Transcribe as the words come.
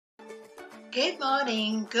Good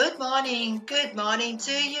morning, good morning, good morning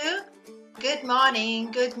to you. Good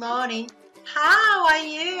morning, good morning. How are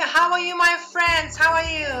you? How are you, my friends? How are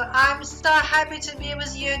you? I'm so happy to be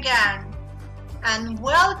with you again. And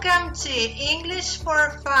welcome to English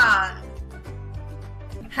for Fun.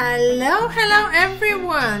 Hello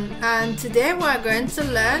everyone, and today we are going to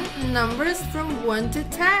learn numbers from 1 to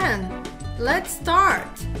 10. Let's start.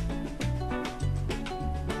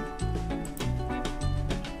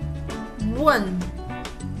 1,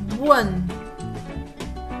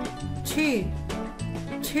 2,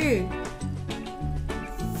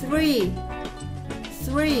 3,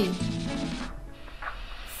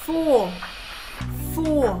 4,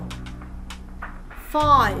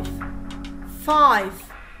 5,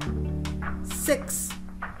 6,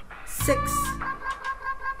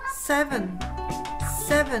 7,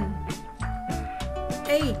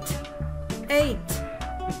 8,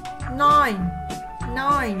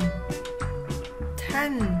 9,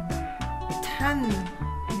 10.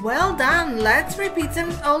 Well done. Let's repeat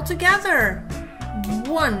them all together.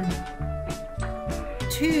 1,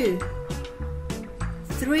 2,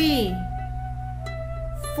 3,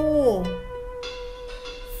 4,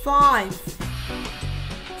 5,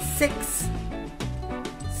 6,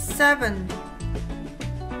 7,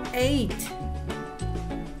 8,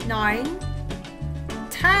 9,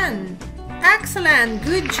 10. Excellent.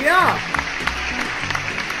 Good job.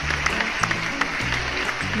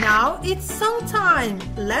 Now it's song time.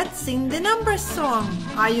 Let's sing the number song.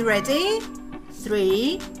 Are you ready?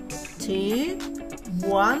 3, 2,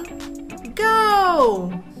 1, go!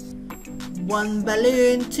 1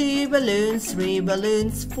 balloon, 2 balloons, 3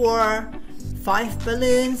 balloons, 4, 5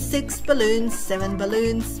 balloons, 6 balloons, 7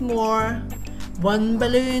 balloons more. 1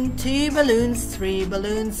 balloon, 2 balloons, 3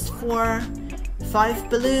 balloons, 4, 5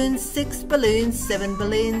 balloons, 6 balloons, 7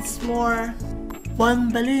 balloons more. 1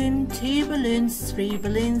 balloon, 2 balloons, 3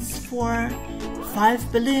 balloons, 4,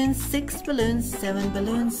 5 balloons, 6 balloons, 7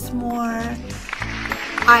 balloons more.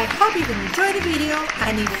 I hope you enjoyed the video,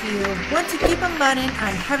 and if you want to keep on learning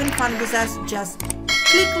and having fun with us, just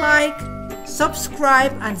click like,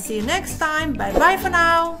 subscribe, and see you next time. Bye bye for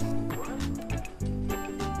now.